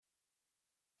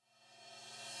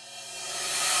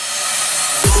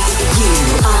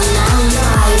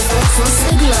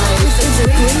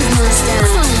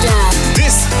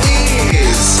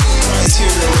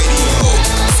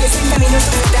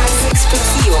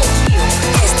exclusivo.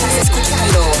 Estás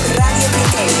escuchando Radio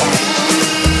Criteria.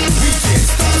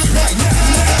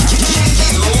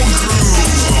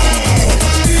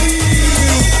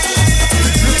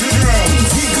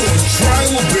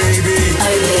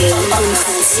 Only on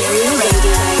Criteria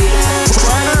Radio.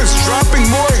 Planners dropping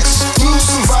more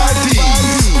exclusive ID.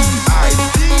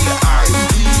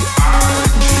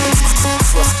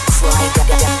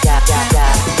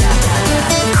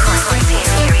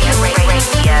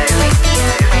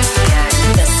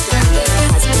 The standard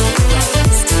has been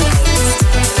raised.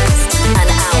 An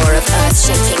hour of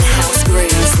earth-shaking house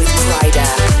grooves with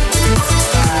Kryder.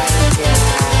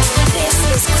 This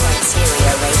is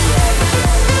Criteria Radio.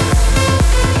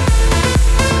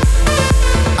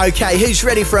 Okay, who's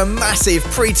ready for a massive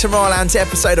pre-Tomorrowland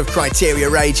episode of Criteria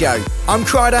Radio? I'm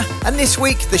Kryder, and this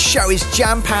week the show is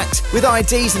jam-packed with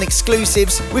IDs and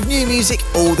exclusives with new music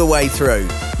all the way through.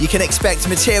 You can expect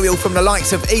material from the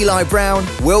likes of Eli Brown,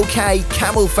 Will K,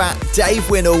 Camel Fat, Dave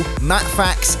Winnell, Matt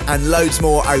Fax, and loads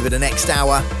more over the next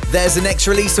hour. There's the next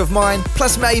release of mine,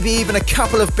 plus maybe even a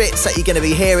couple of bits that you're going to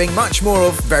be hearing much more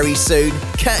of very soon,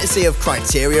 courtesy of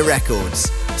Criteria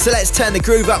Records. So let's turn the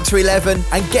groove up to 11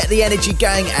 and get the energy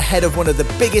going ahead of one of the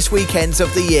biggest weekends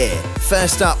of the year.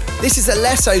 First up, this is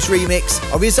Alesso's remix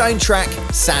of his own track,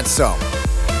 Sad Song.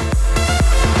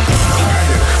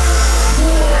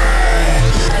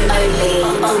 Only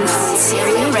on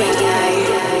Criteria Radio.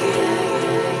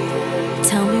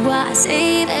 Tell me why I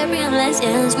say that real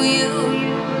lessons for you.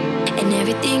 And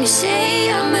everything you say,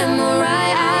 I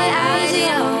memorize.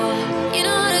 Yeah. You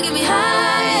know how to get me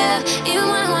higher, even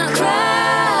when I wanna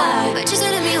cry. But you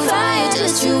set me on fire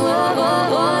just to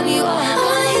warm you up. I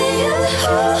wanna hear you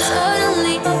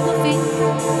suddenly on my feet.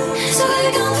 So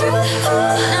baby, come through,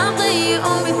 and I'll play you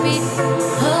on repeat.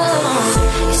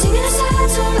 You're singing a sad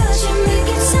song, but you make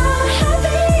it sound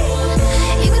happy.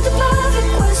 You got the perfect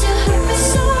words, you hurt me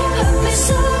so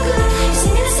good. You're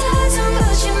singing a sad song,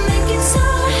 but you make it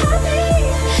sound happy.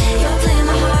 You're playing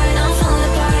my heart, and I'm falling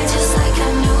apart just like I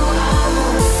knew I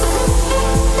would.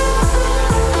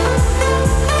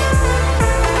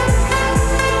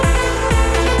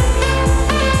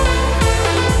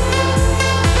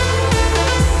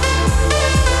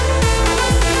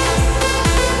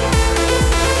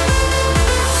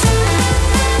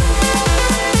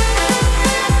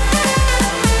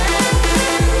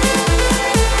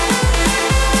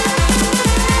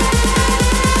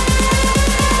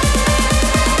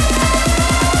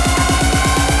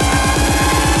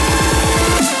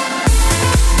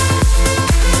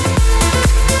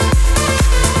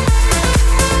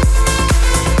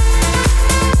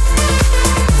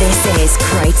 This is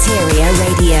Criteria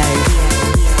Radio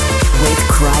with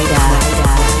Kryder.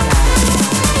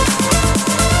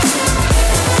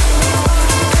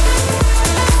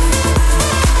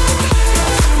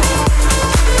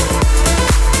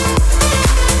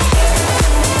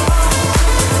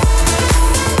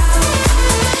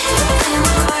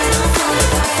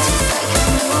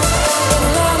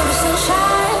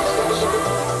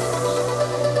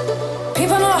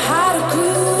 People know how to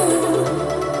groove,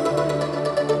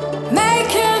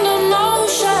 making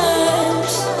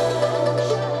emotions,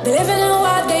 believing in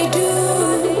what they do.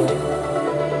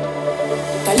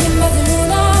 Kalimba the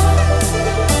Luna,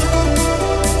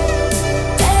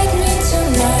 take me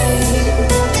tonight,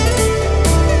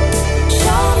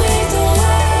 show me the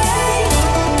way,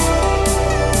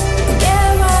 get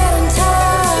right on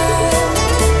time.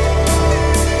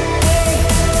 Hey,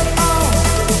 oh,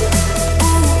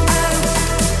 ooh,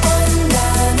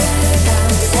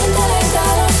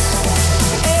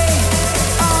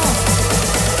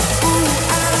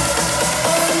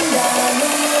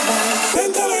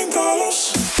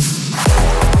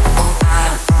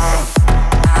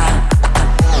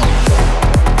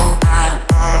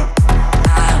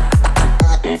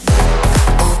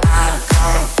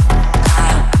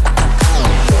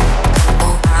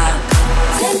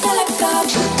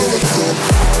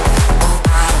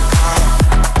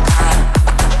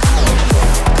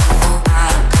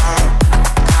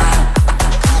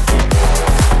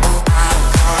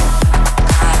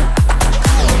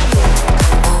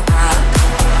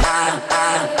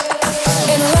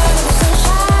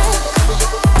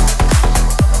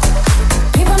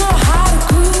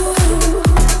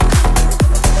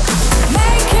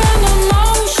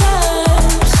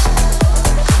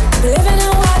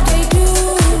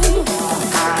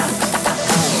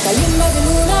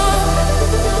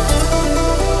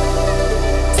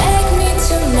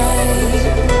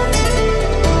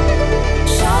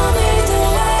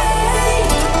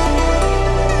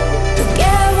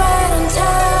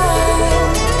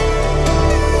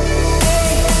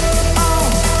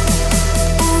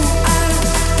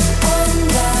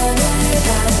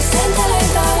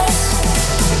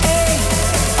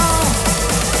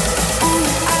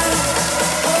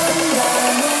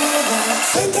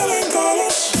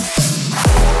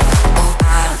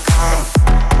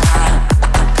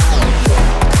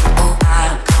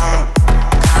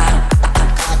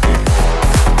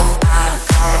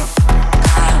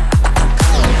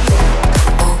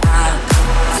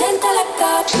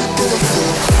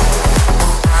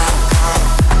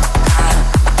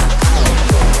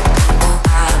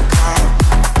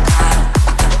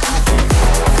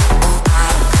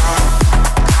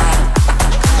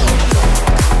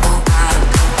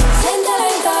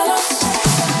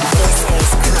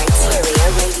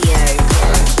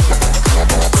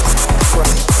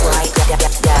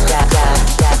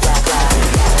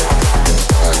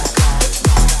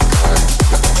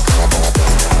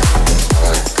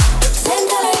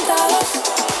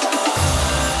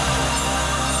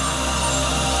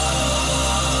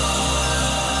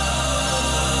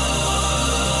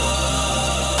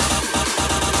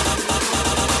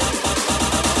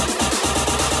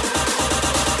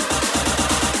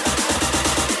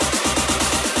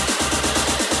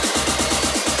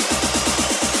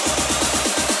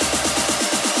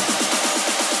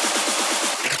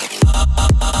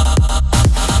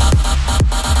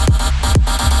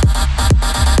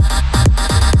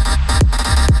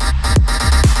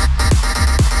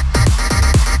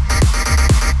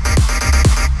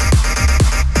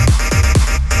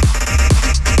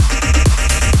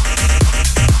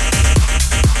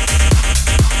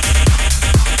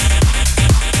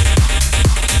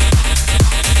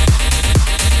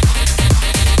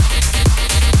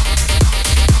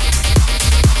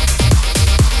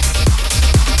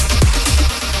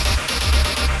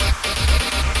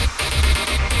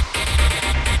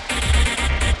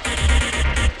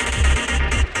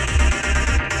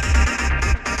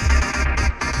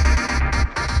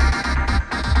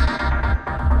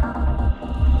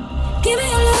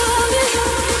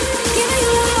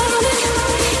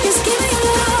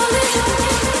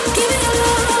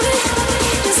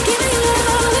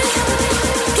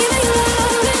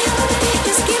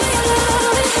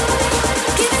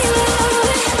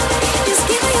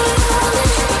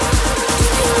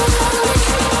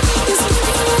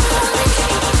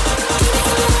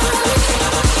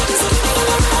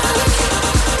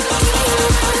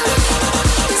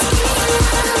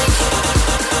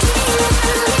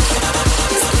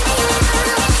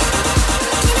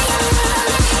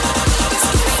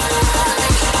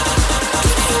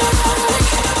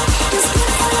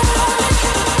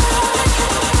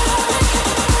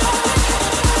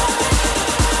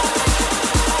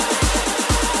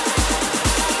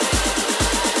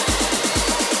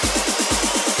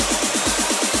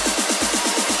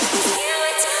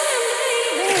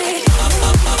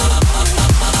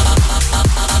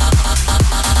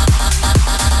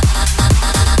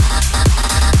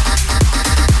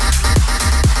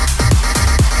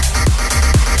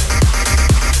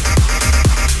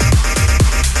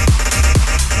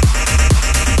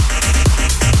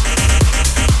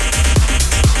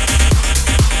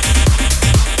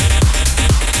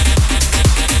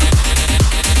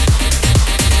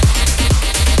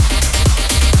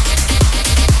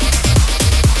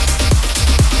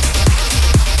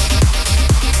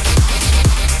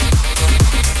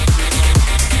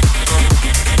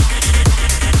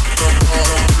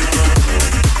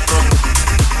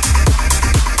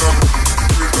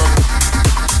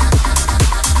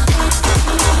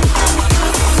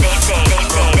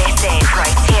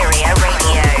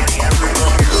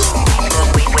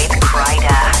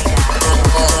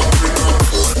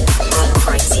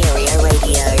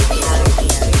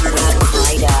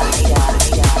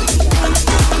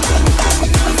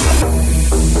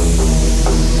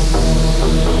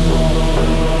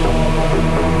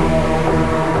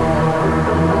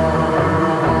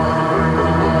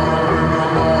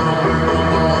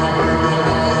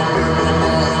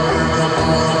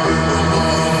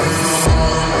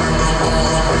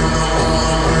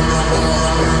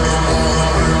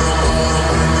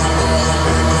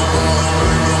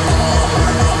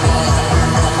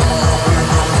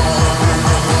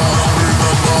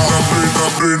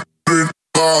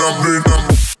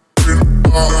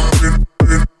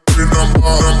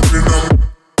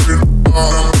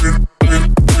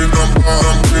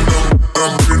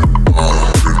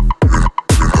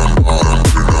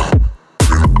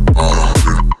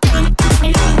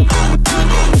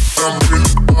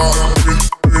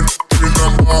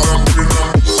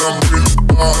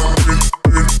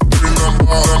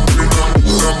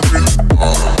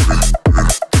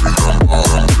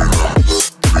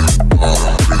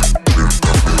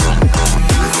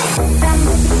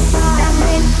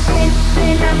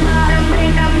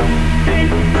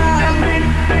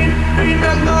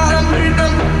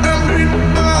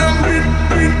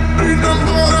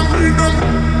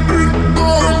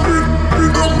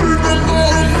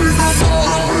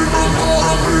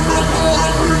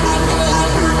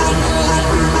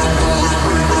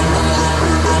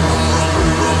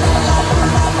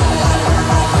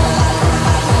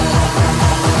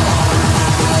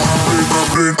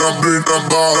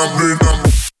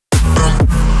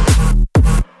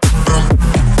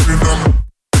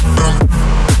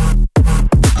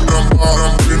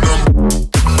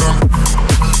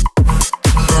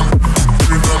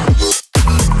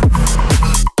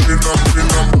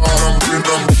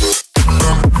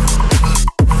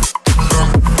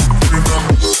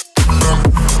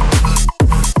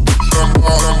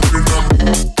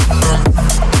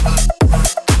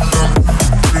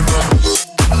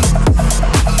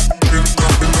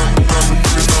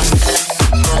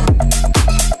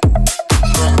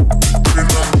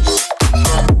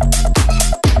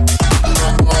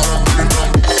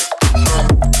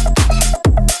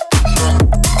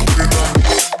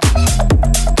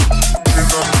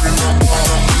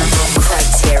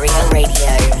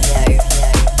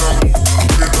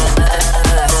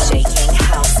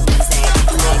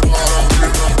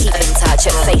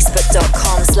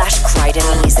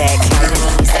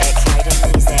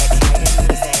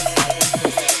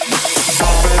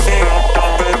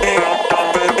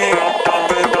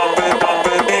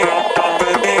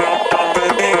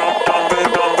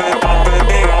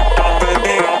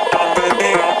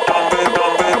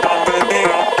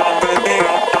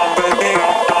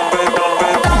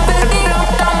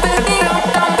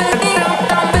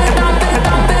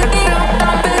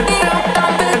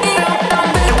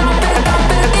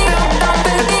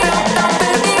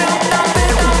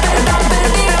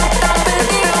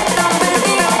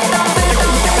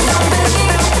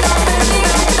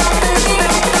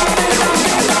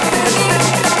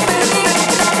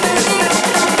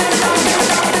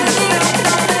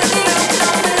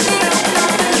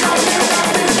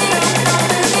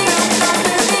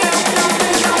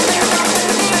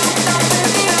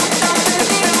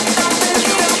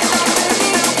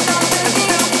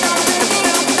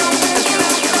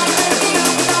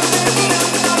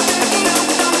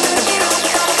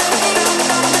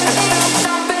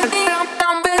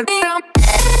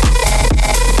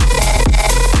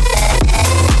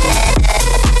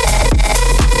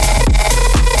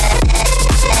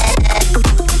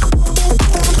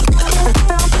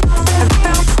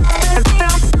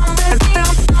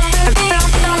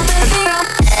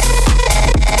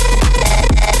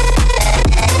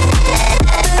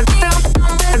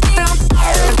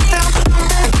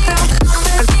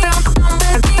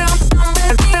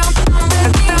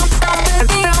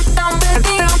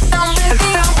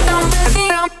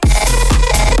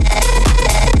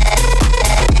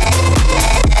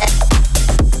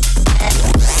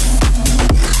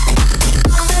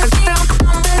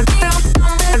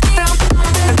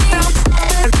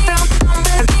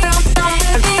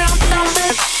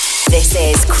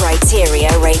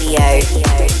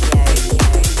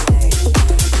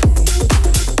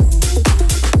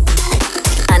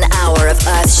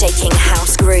 earth-shaking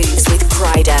house grooves with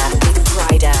Kryder.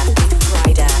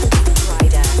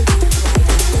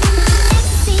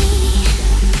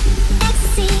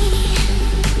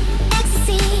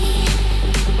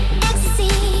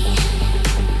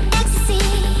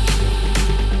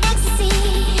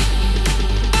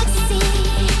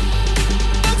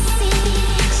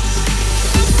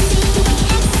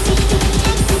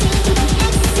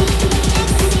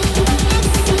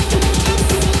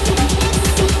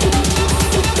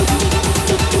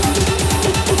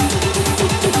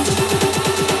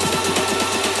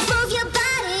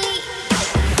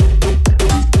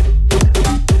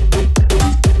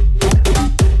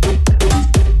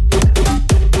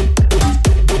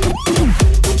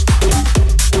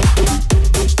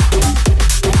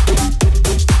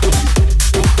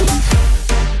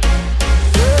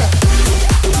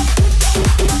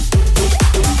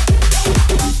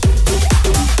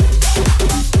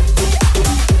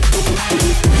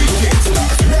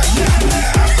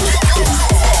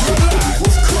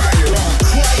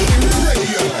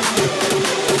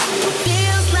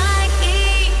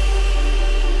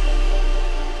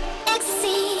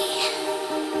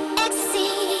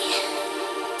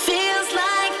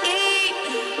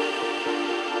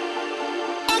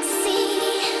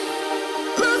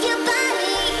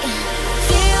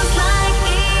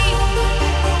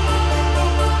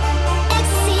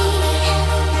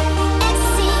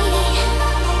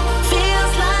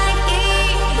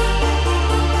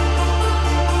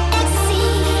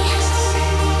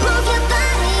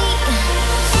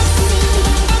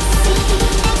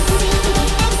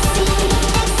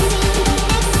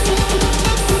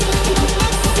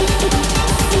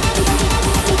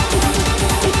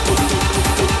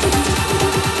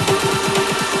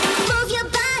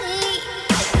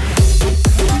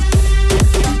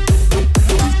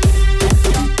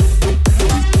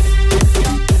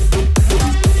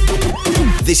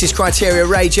 This is Criteria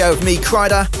Radio with me,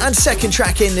 Kryder, and second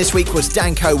track in this week was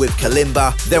Danko with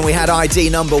Kalimba. Then we had ID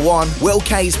number 1, Will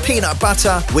K's Peanut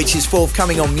Butter, which is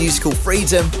forthcoming on Musical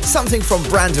Freedom, something from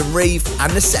Brandon Reeve,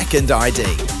 and the second ID.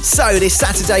 So this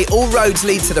Saturday, all roads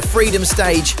lead to the Freedom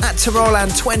Stage at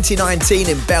Tomorrowland 2019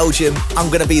 in Belgium. I'm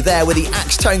going to be there with the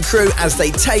Axtone crew as they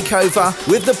take over,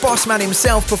 with the boss man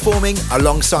himself performing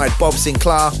alongside Bob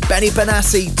Sinclair, Benny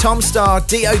Benassi, Tom Starr,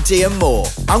 D.O.D. and more.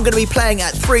 I'm going to be playing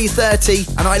at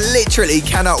 3:30 and I literally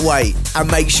cannot wait. And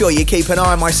make sure you keep an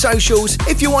eye on my socials.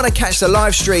 If you want to catch the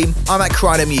live stream, I'm at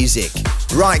Kryder Music.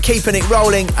 Right, keeping it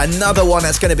rolling, another one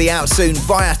that's going to be out soon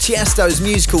via Tiesto's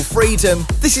Musical Freedom.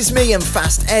 This is me and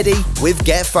Fast Eddie with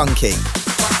Get Funky.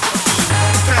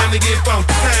 Time to get funky,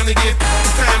 time to get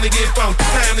funky, time to get funky,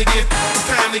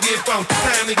 time to get funky,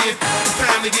 time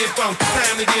to get funky,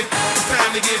 time to get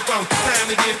funky, time to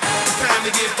get funky,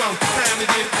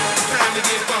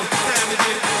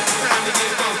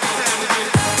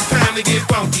 time to get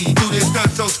funky. Do this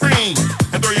stunt, so scream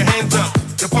and throw your hands up.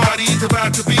 The party's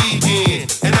about to begin,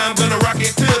 and I'm gonna rock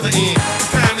it to the end.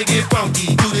 Time to get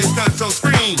funky. Do this stunt, so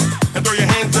scream and throw your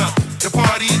hands up. The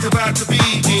party's about to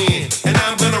begin, and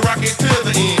I'm gonna rock it to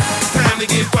the end. Time to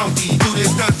get funky. Do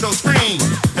this stunt, so scream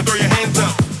and throw your hands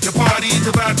up. The party's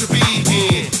about to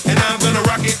begin, and I'm gonna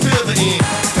rock it to the end.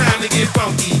 Time to get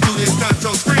funky. Do this stunt,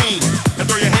 so scream and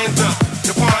throw your hands up.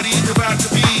 The party's about to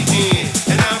begin,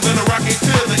 and I'm gonna rock it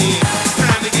to the end.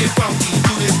 Time to get funky.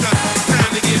 Do this stunt.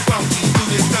 Time to get funky. Do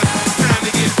this stunt. Time to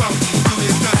get funky. Do this stunt. Time to get funky. Do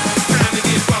this stunt. Time to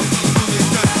get funky.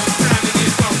 Time to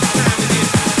get funky.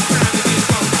 Time to get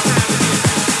funky. Time to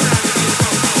get funky.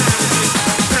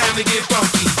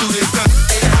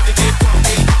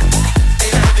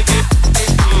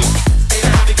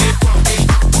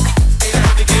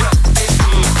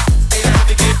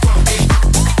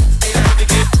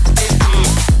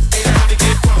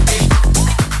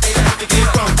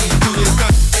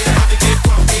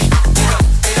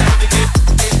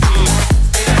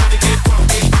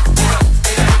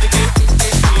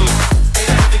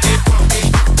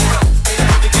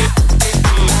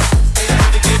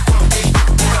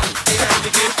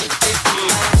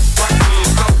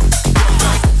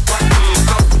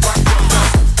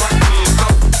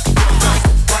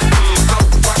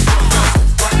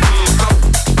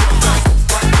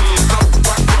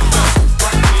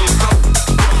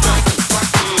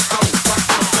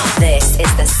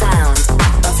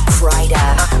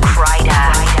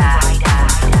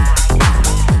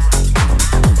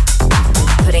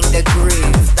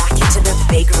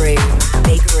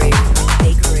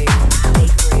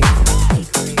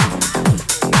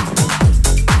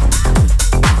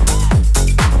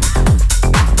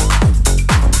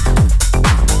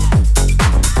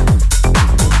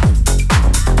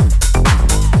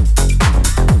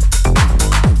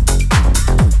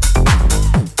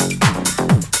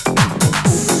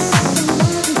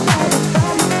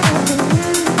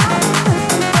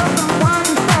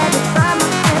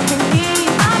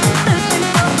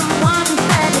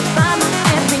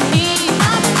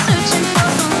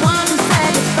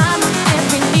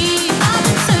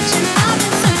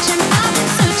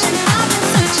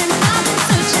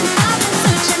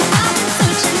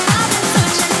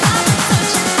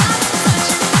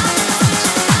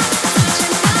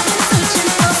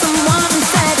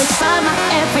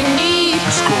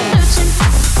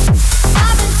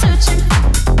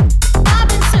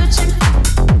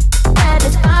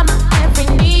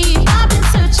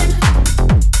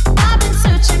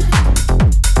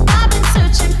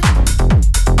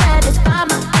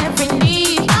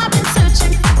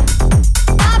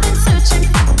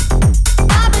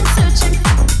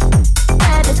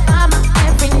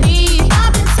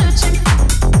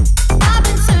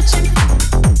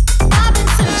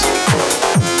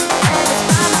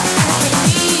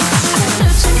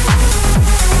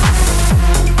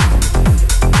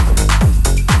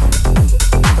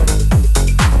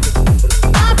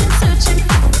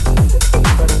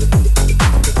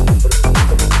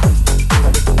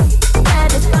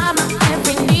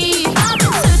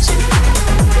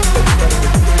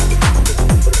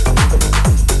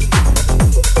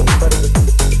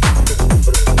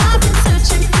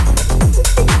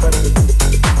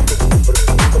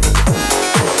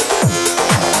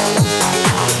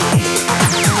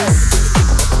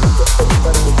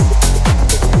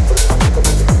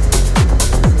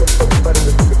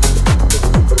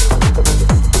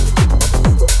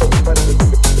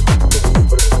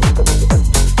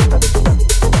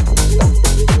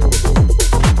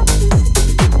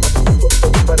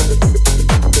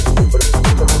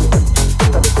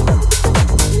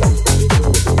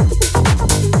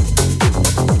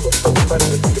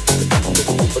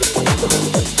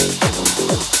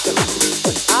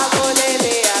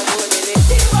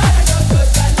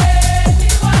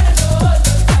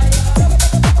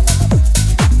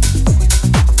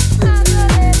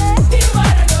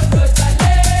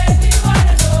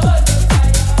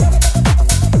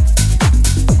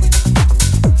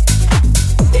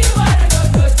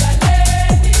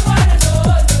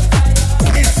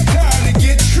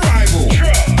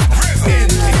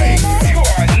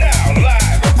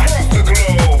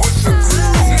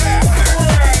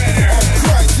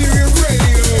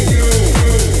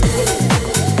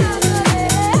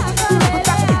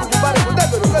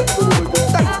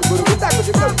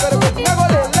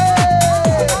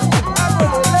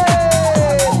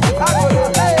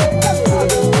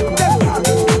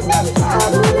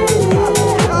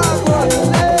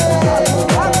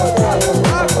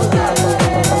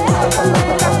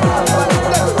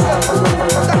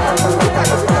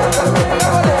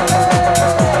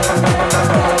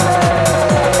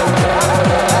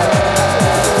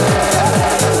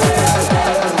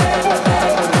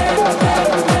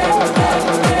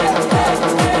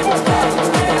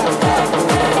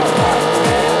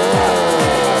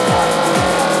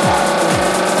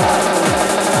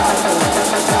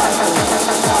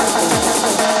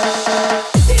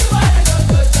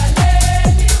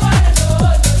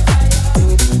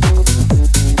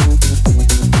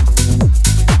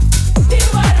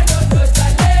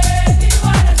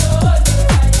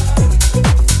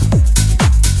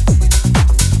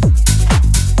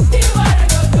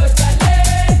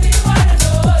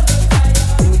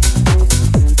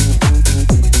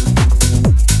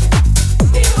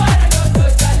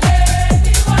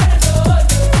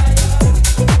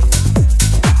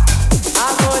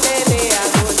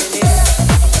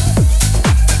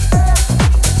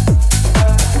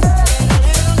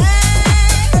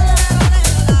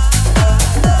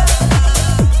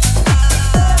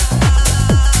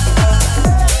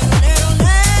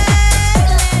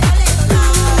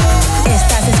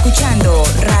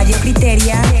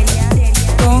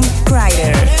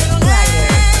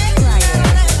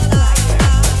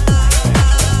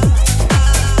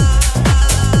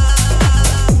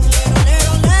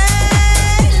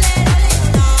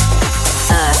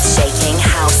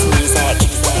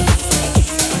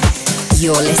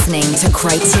 to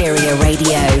Criteria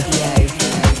Radio.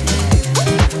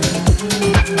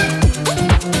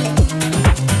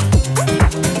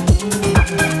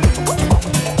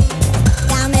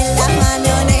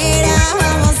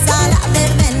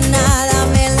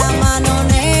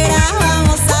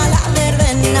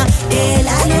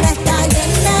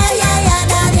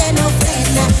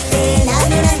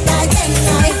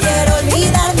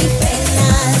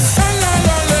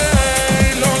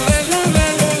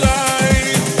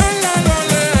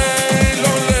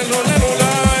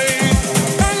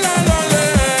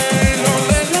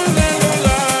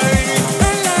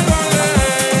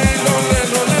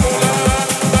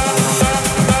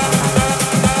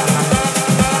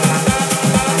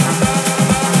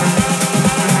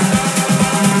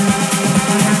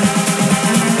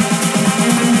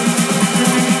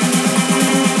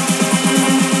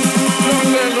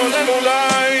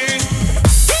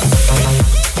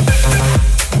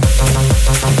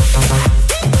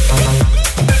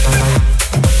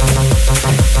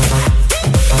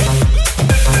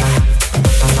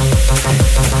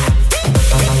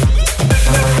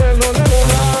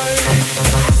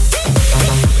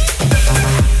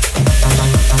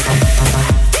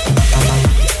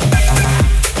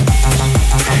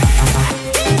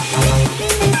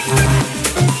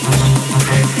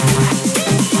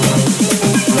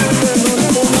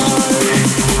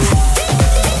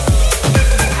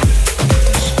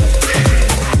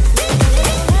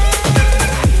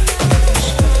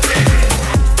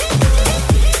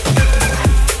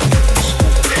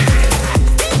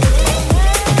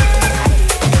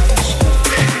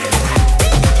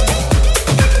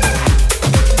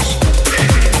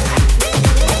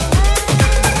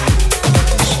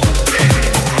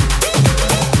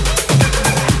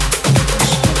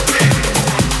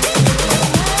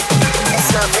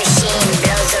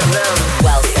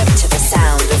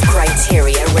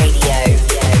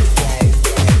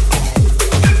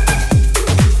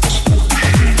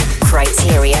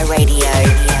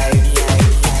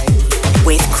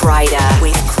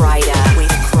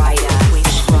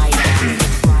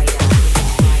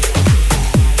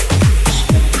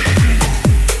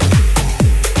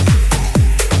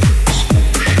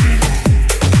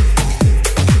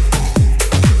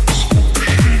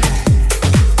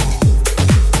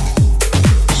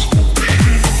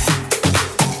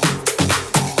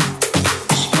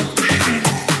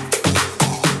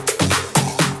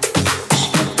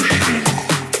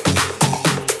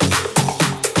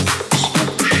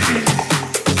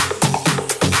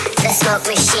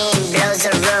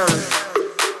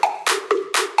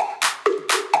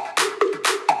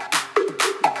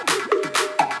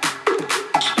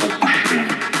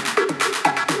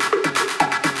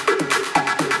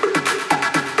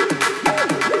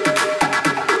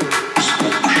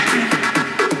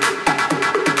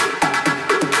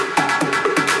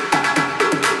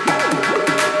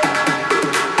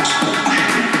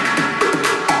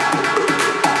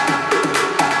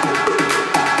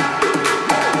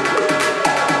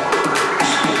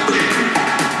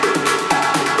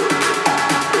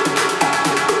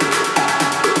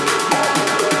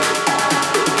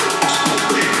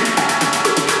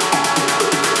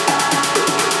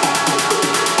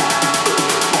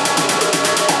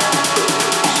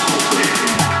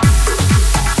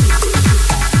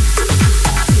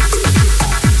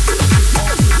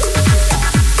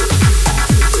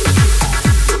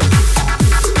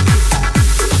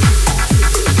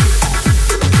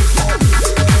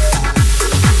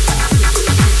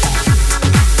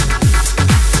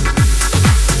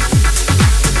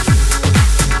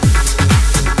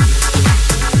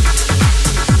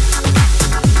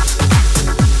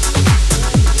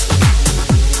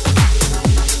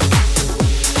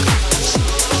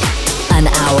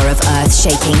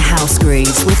 Shaking house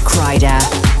grooves with Kryder.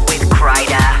 With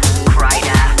Kryder.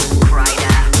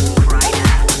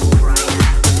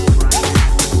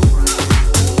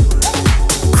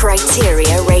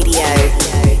 Criteria Radio.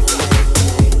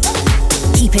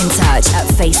 Keep in touch at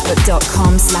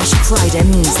facebook.com/Kryder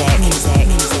Music.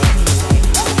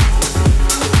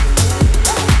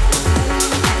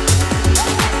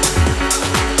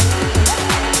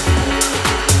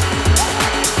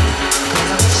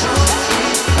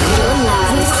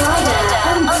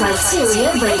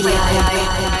 Criteria Radio.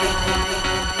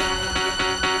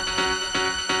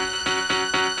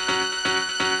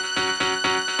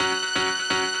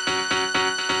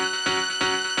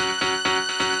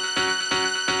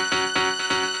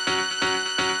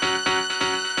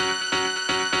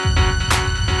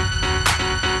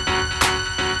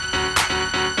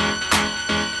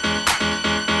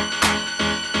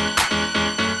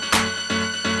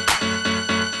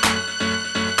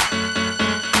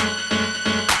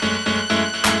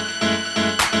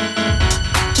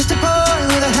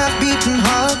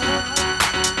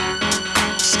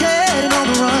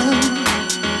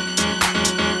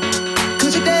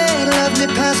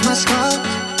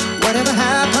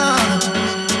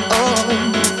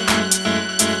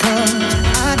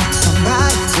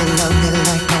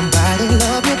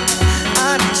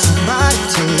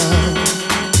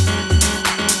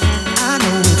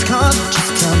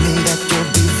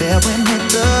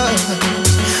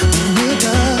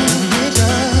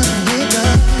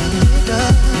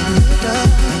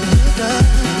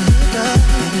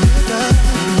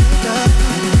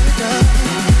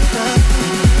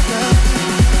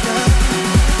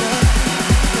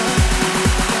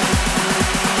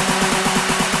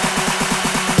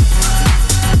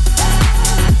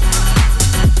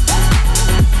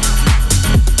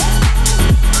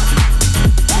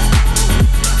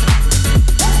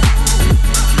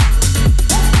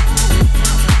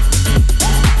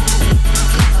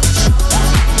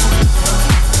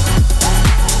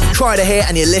 Kryder here,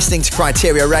 and you're listening to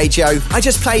Kryteria Radio. I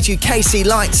just played you KC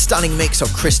Light's stunning mix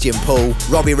of Christian Paul,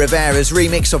 Robbie Rivera's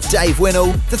remix of Dave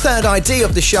Winnell, the third ID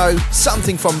of the show,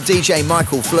 something from DJ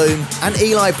Michael Flume, and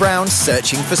Eli Brown's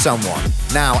Searching for Someone.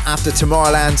 Now, after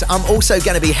Tomorrowland, I'm also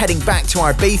going to be heading back to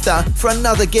Ibiza for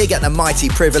another gig at the Mighty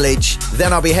Privilege.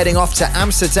 Then I'll be heading off to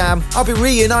Amsterdam. I'll be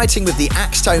reuniting with the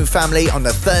Axtone family on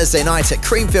the Thursday night at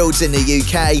Creamfields in the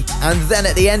UK. And then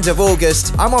at the end of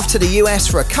August, I'm off to the US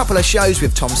for a couple of shows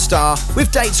with Tom Starr,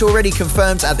 with dates already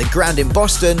confirmed at the Grand in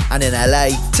Boston and in LA.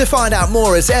 To find out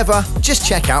more as ever, just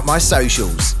check out my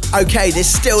socials. Okay, there's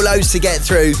still loads to get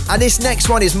through, and this next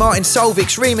one is Martin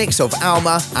Solveig's remix of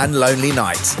Alma and Lonely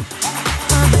Night.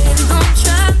 Baby, don't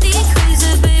drive me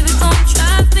crazy, baby, don't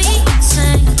drive me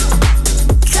insane.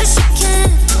 'Cause you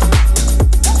can.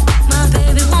 My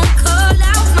baby won't call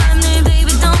out my name,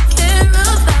 baby, don't care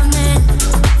about me.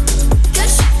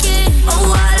 'Cause you can. Oh,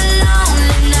 what a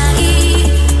lonely night.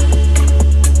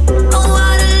 Oh,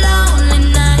 what a lonely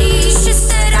night. She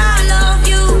said I love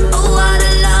you. Oh, what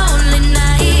a lonely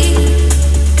night.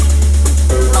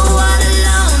 Oh, what a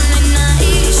lonely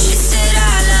night. She said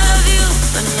I love you,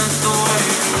 but not the way.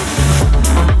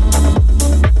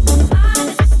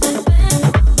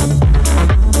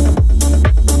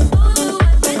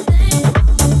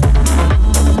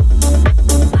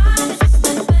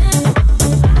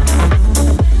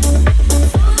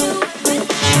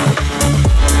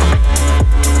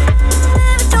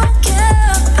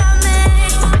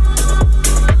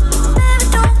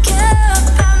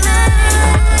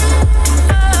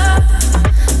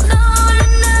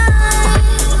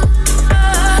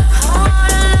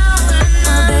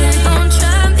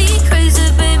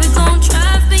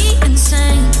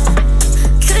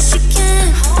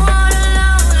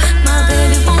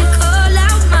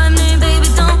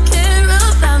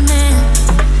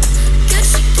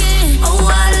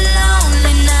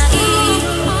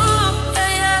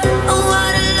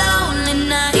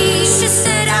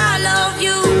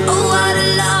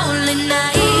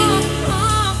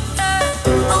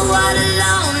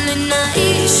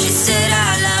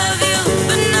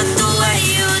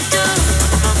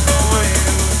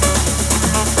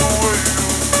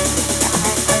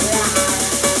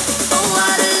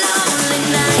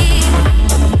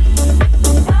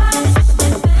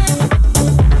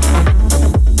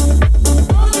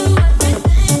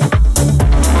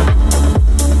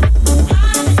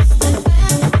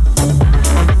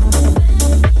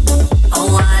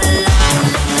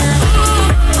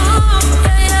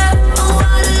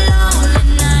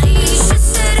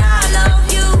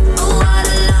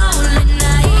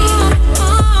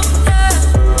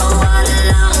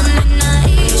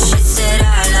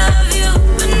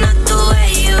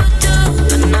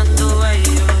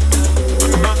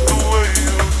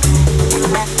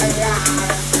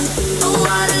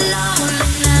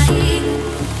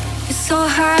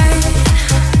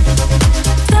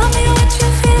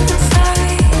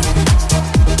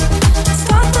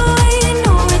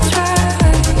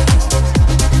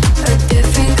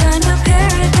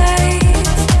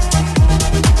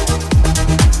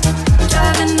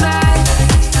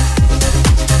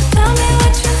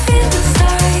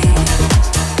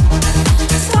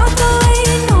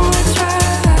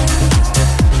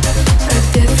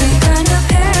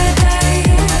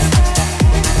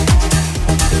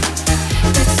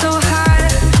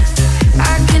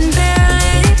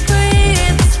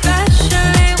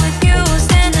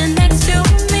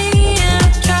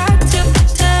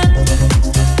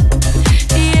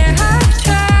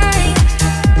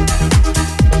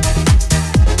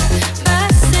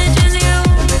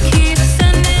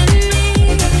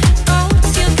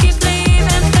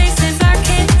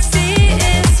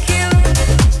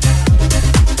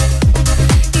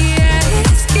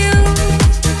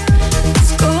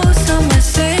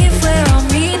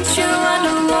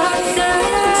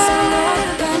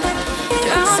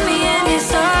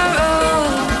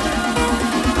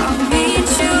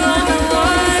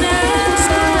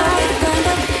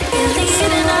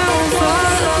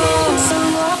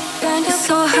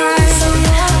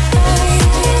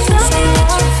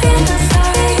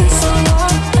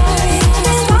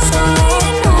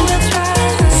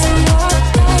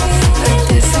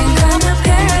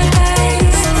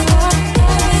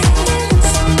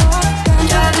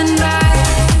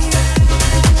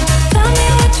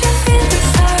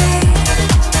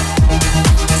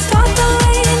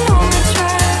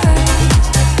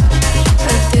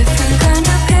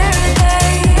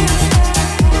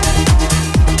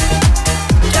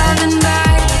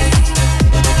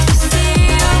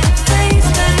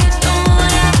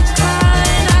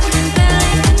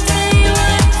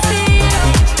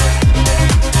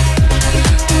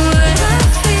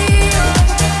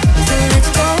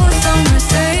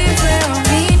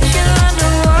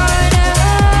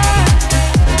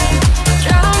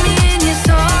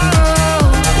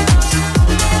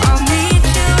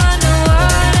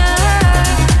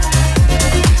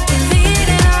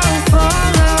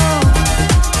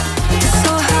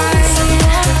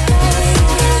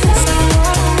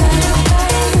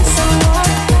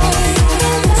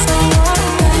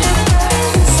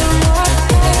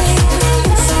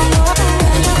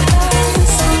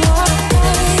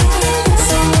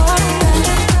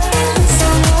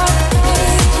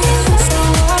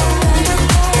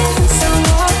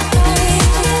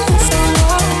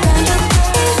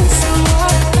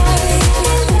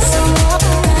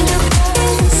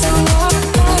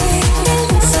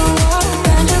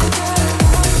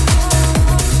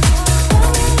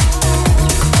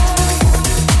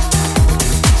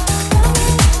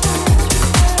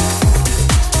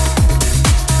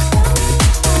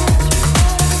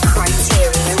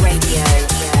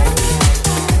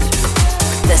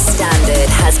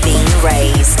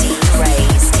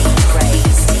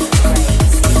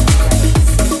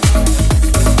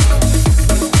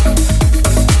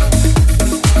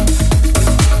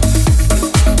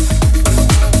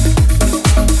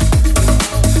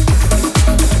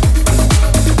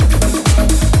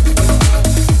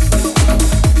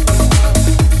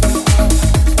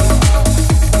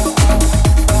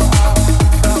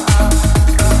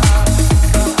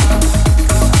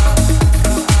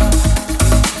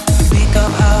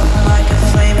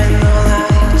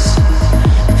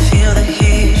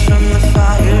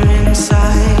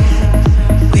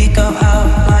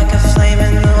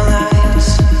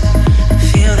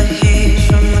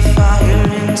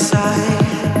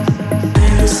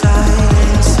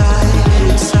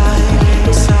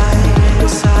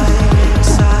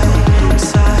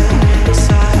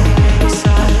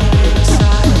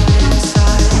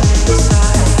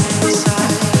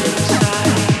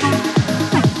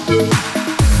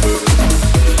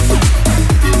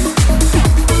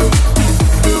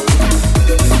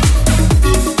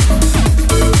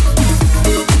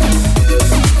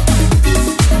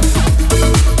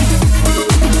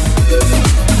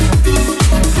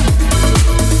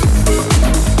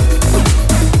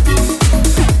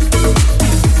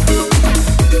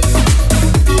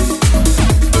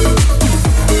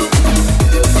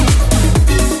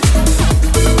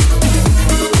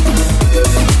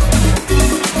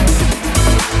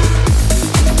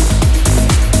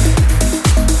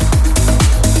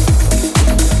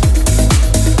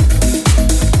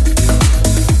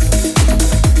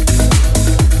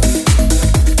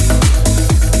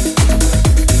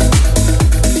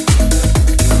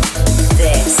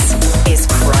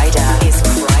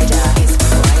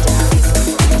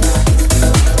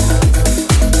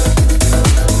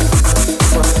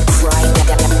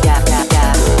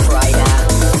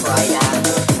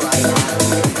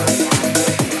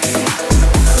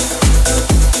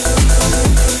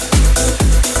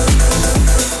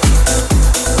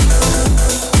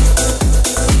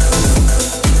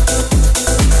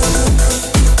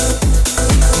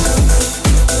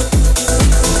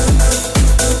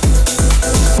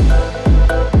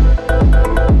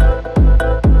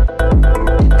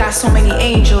 got so many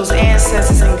angels,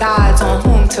 ancestors, and gods on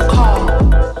whom to call.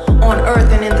 On earth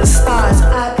and in the stars,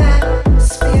 I got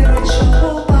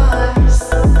spiritual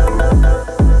bars.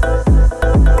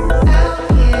 Out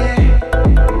here,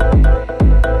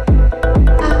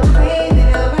 I pray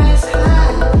that I rise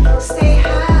high, stay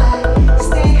high,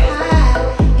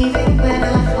 even when I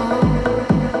fall.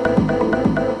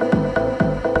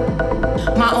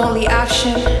 My only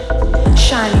option,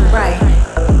 shining bright.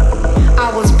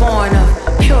 I was born of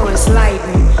purest light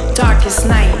and darkest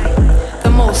night, the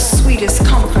most sweetest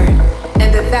comfort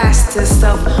and the vastest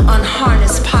of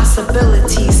unharnessed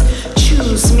possibilities.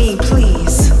 Choose me,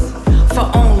 please, for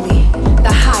only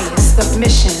the highest of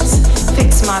missions.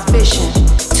 Fix my vision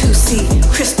to see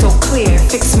crystal clear.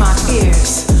 Fix my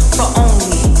fears for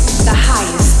only the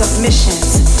highest of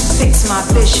missions. Fix my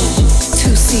vision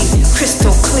to see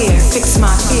crystal clear. Fix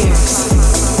my fears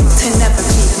to never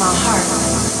leave my heart.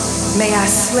 May I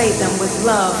slay them with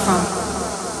love from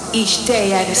each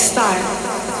day at its start.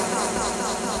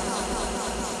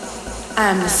 I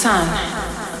am the sun,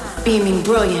 beaming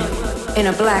brilliant in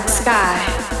a black sky.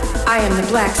 I am the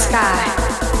black sky.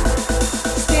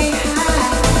 Stay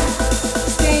high,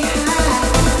 stay high,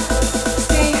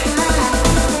 stay high.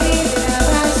 Pray that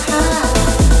I rise high.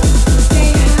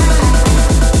 Stay high,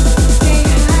 stay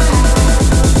high,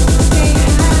 stay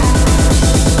high.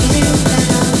 Even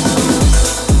when I fall.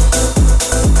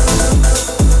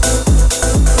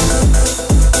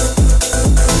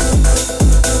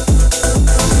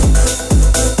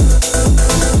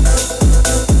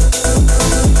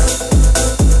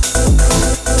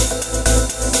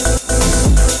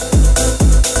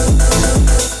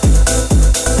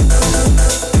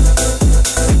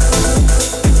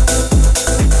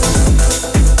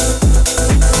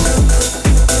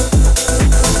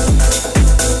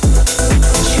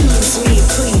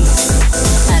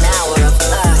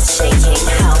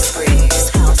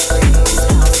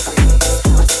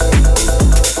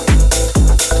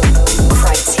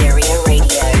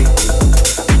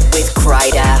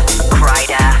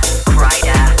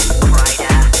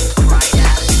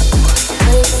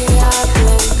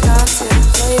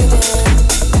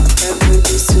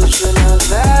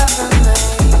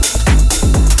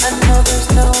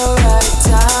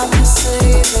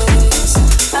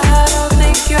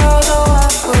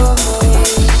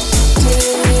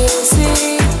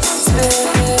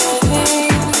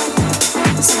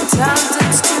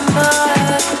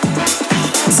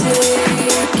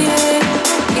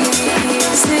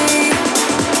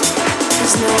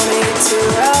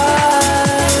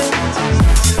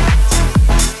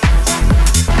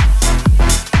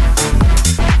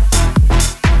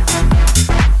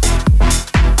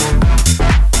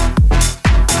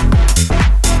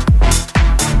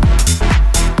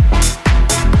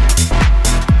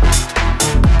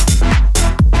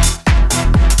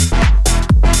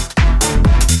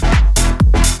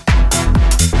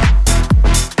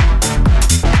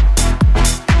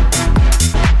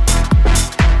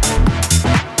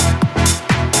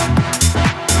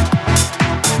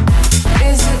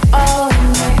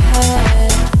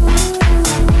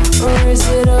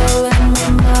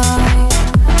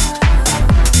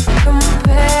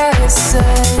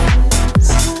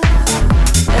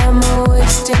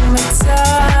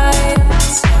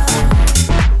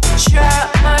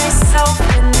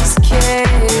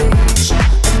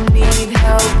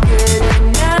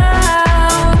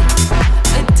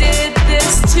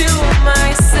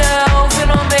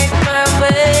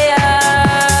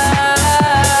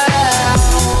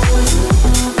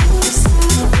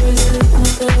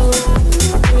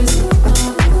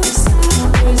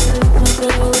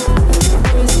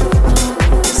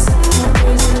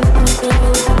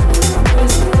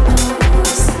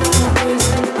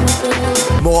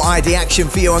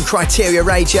 For you on Criteria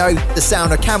Radio, the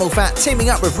sound of Camel Fat teaming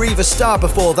up with Reva Starr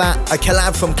before that, a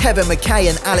collab from Kevin McKay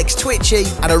and Alex Twitchy,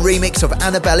 and a remix of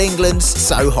Annabelle England's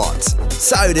So Hot.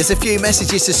 So there's a few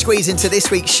messages to squeeze into this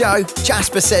week's show.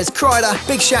 Jasper says, Kryder,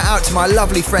 big shout out to my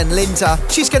lovely friend Linda.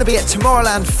 She's going to be at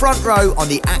Tomorrowland front row on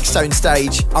the Axtone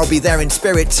stage. I'll be there in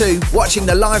spirit too, watching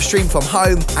the live stream from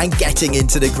home and getting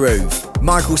into the groove.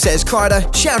 Michael says,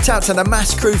 Kryder, shout out to the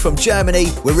Mass crew from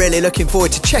Germany. We're really looking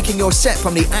forward to checking your set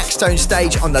from the Axtone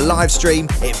stage on the live stream.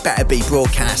 It better be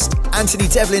broadcast. Anthony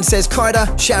Devlin says,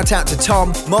 Kryder, shout out to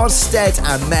Tom, Moz, Stead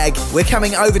and Meg. We're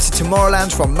coming over to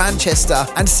Tomorrowland from Manchester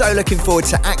and so looking forward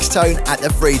to Axtone at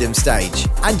the Freedom stage.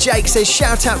 And Jake says,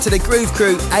 shout out to the Groove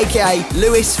Crew, aka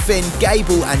Lewis, Finn,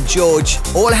 Gable and George,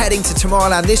 all heading to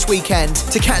Tomorrowland this weekend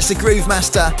to catch the Groove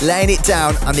Master laying it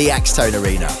down on the Axtone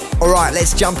Arena.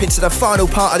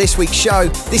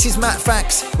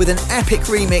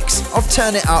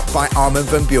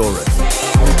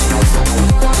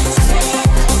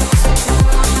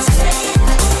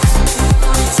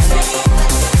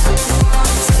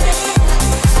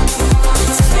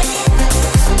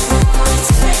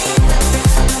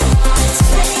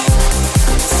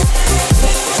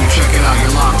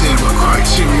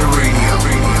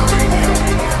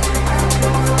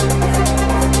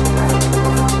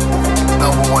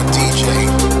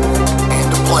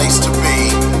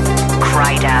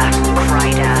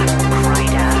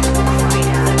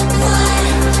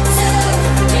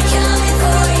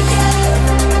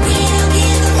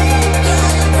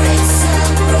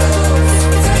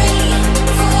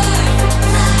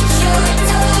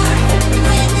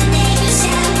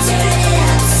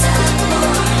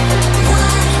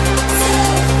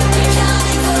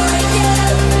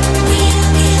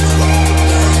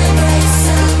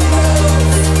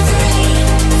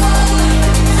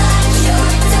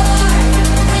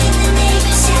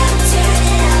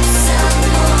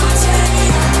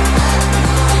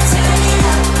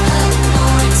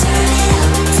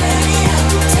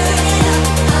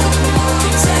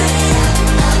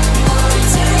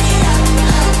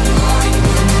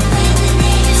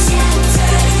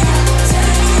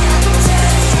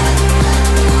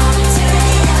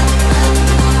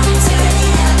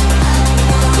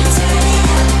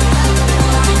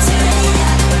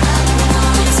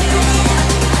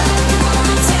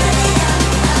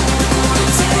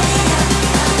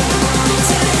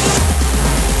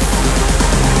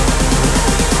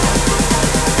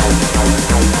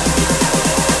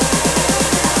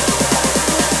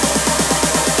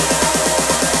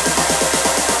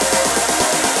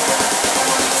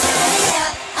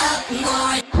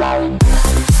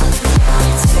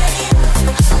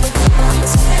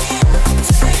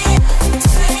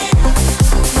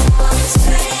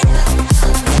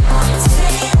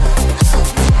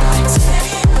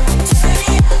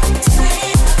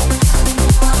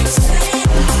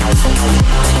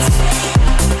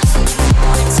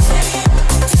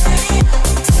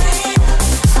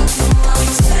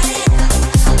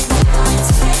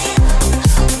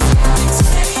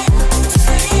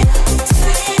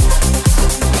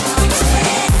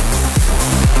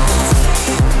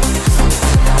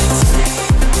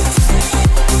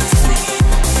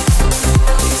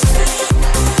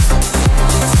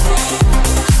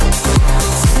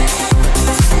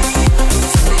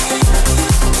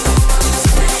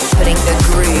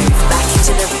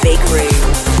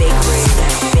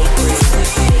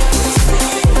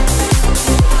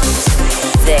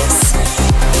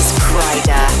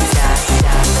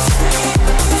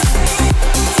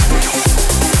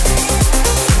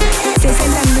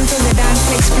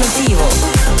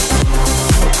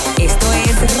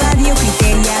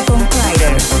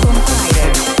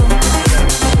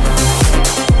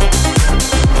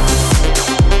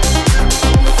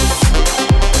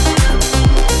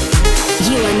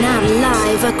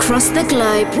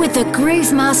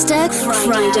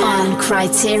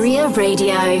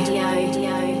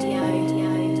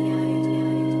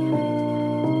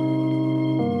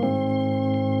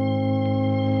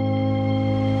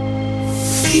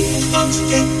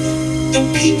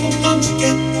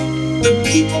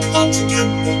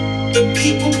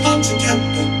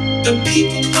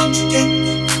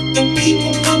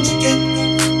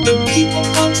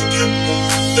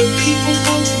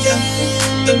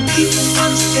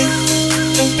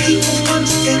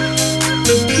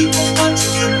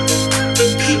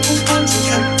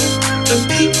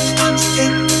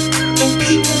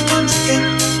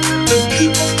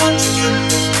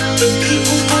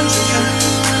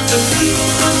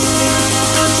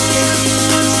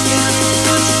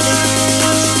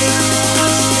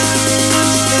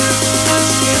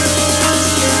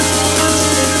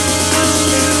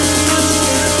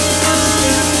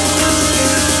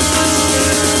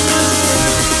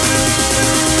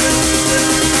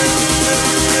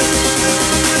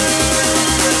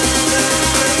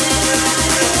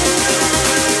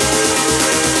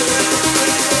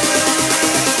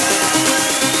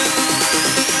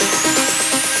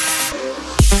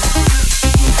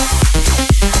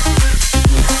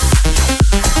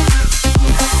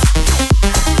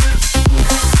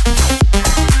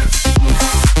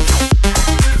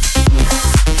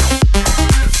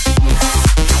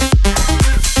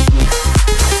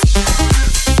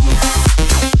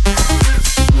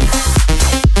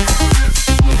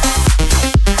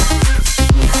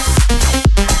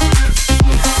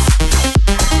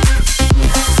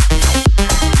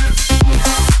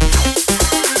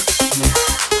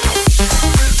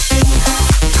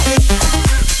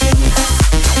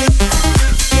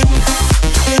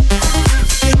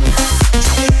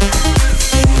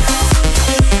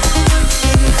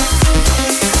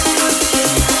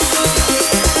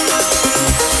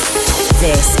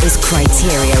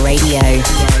 Criteria Radio.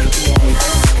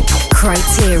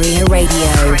 Criteria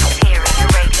Radio.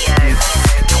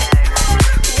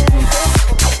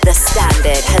 The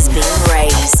standard has been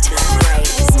raised.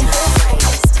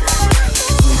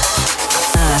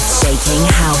 Earth-shaking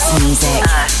house music.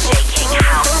 Earth-shaking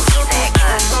house music.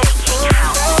 Earth-shaking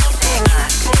house music. Earth-shaking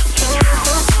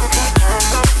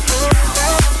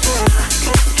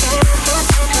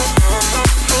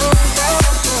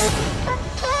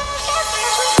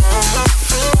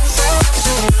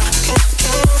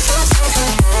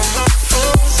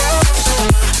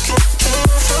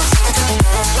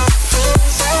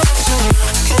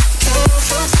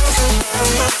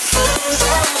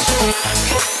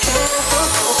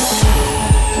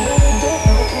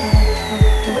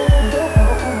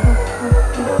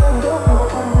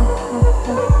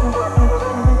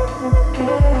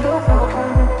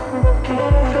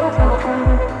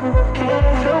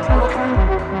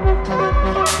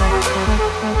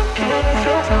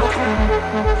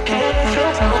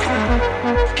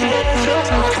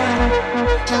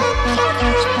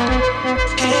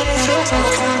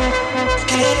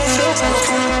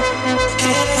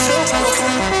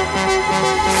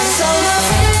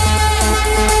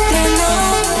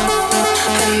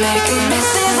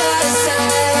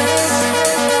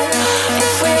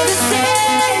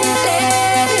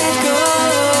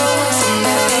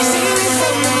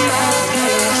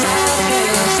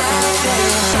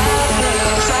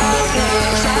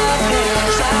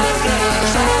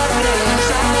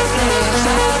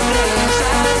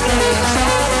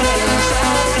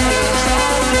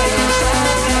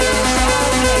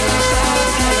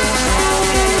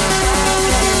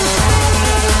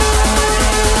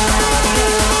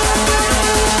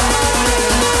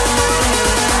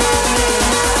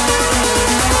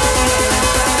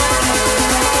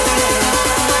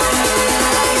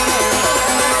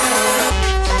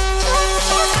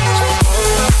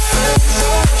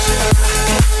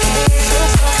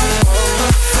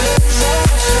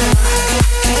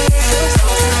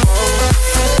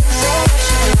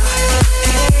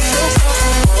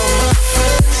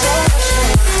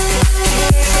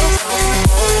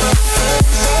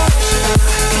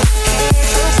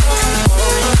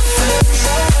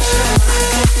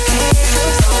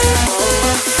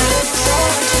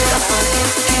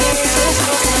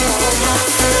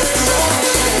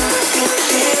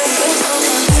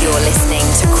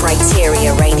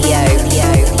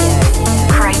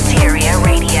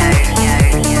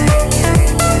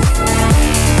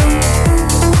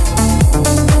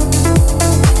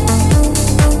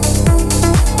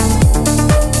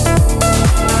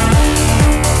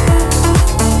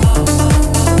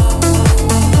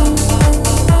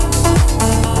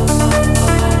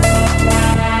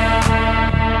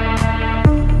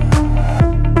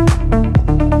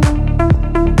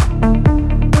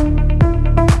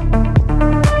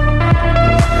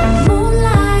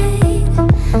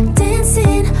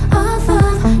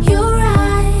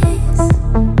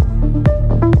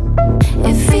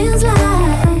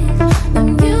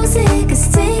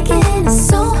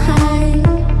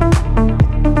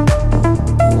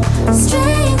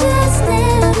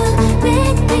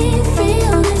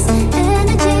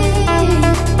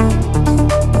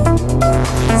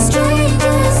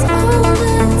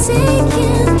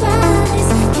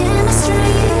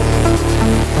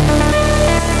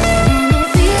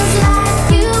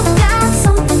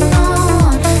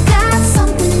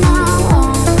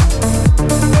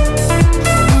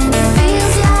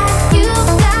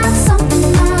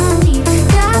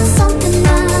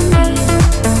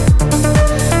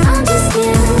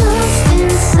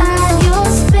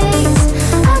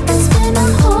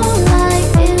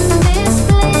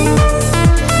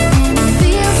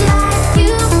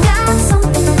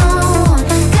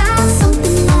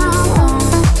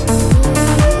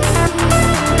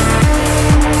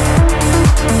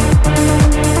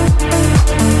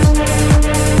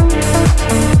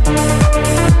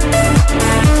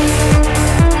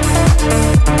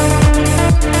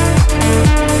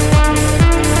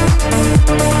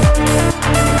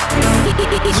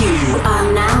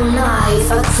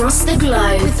across the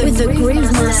globe with the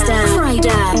Groove Master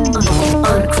Kryder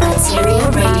on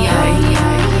Criteria Radio.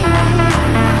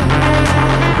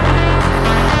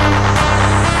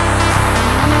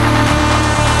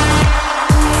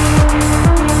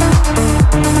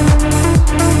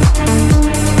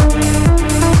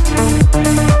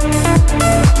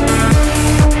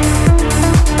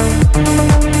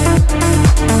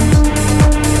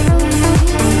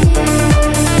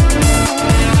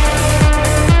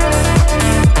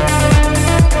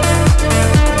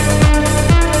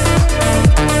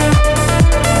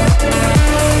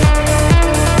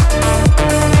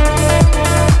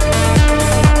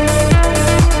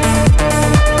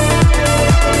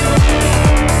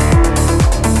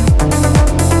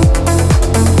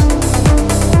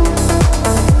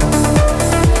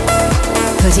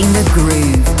 Pushing the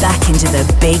groove back into the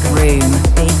big room.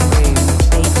 Big room.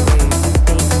 Big room.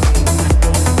 Big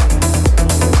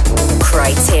room.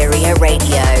 Criteria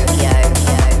Radio.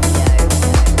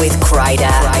 With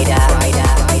Kryder.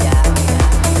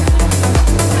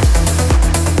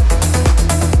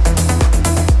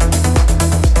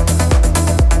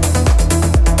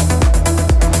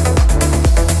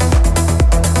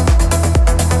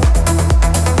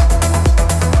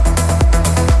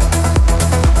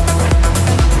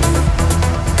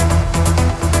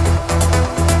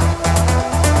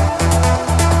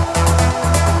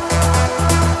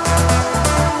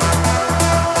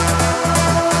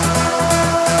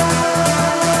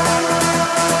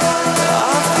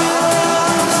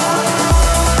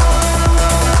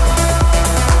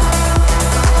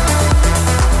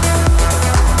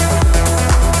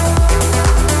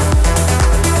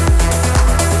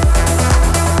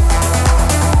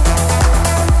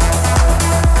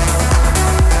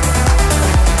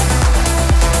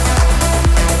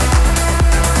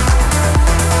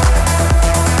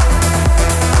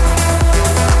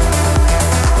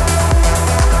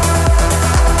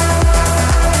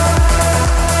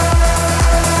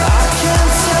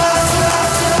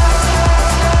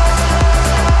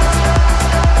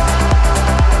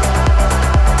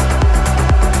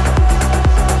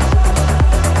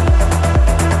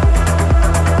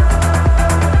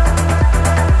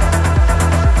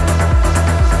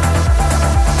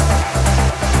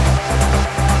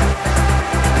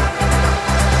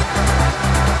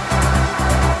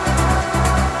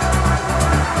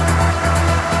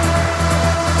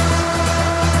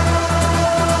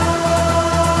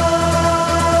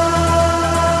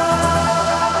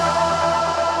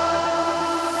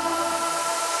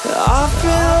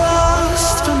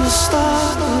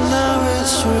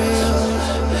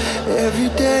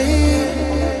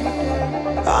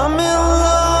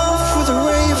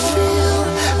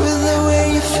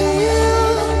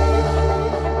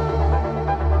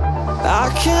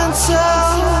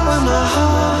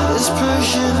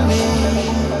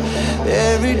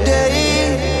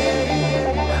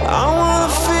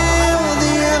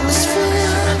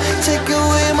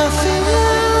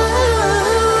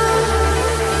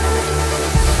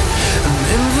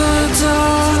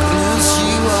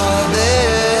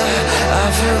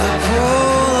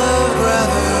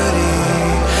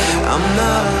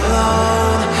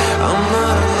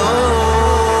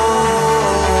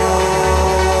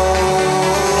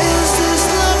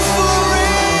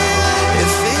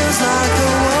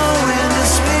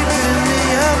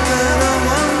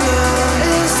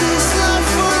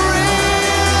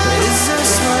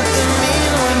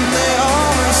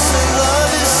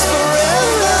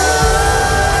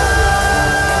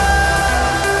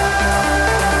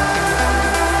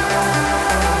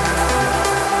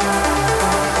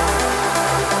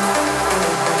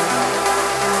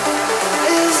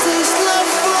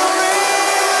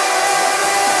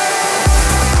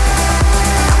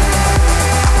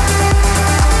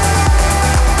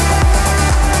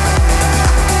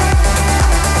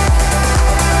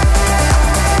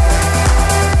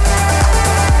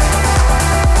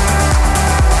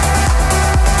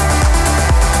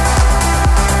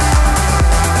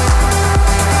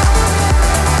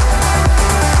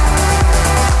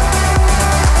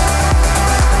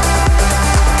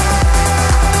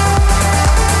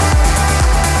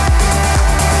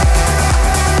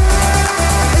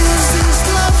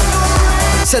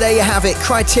 So there you have it,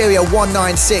 Criteria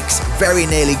 196, very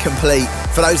nearly complete.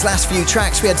 For those last few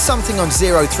tracks, we had something on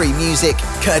 03 Music,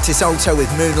 Curtis Alto with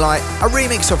Moonlight, a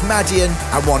remix of Madian,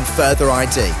 and one further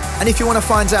ID. And if you want to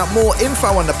find out more info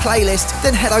on the playlist,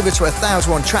 then head over to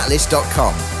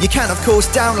 1001tracklist.com. You can, of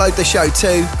course, download the show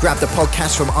too, grab the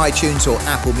podcast from iTunes or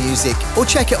Apple Music, or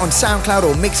check it on SoundCloud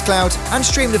or Mixcloud, and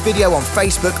stream the video on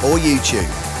Facebook or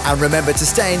YouTube. And remember to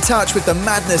stay in touch with the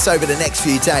madness over the next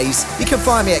few days. You can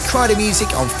find me at Kryder Music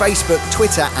on Facebook,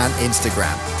 Twitter and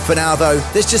Instagram. For now though,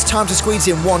 there's just time to squeeze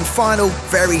in one final,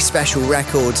 very special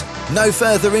record. No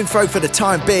further info for the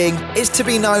time being. It's to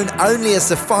be known only as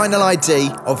the final ID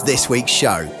of this week's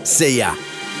show. See ya.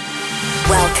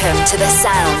 Welcome to the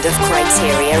sound of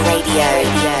Criteria Radio.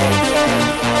 Criteria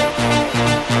Radio only.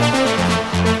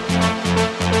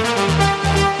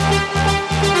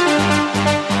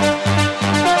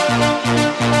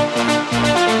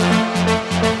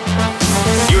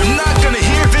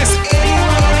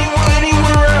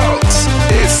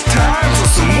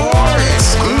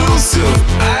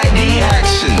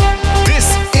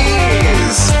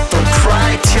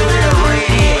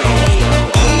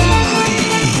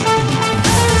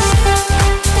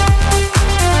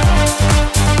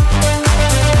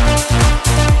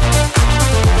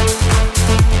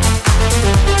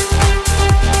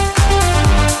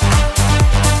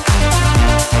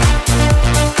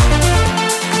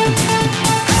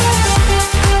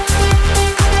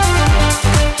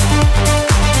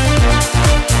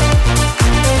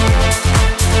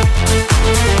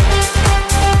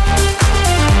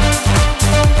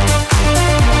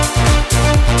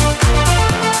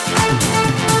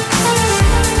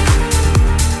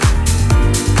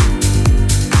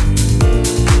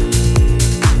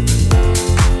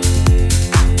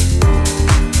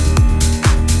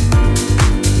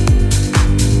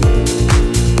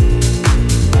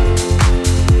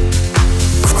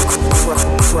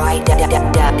 Friday.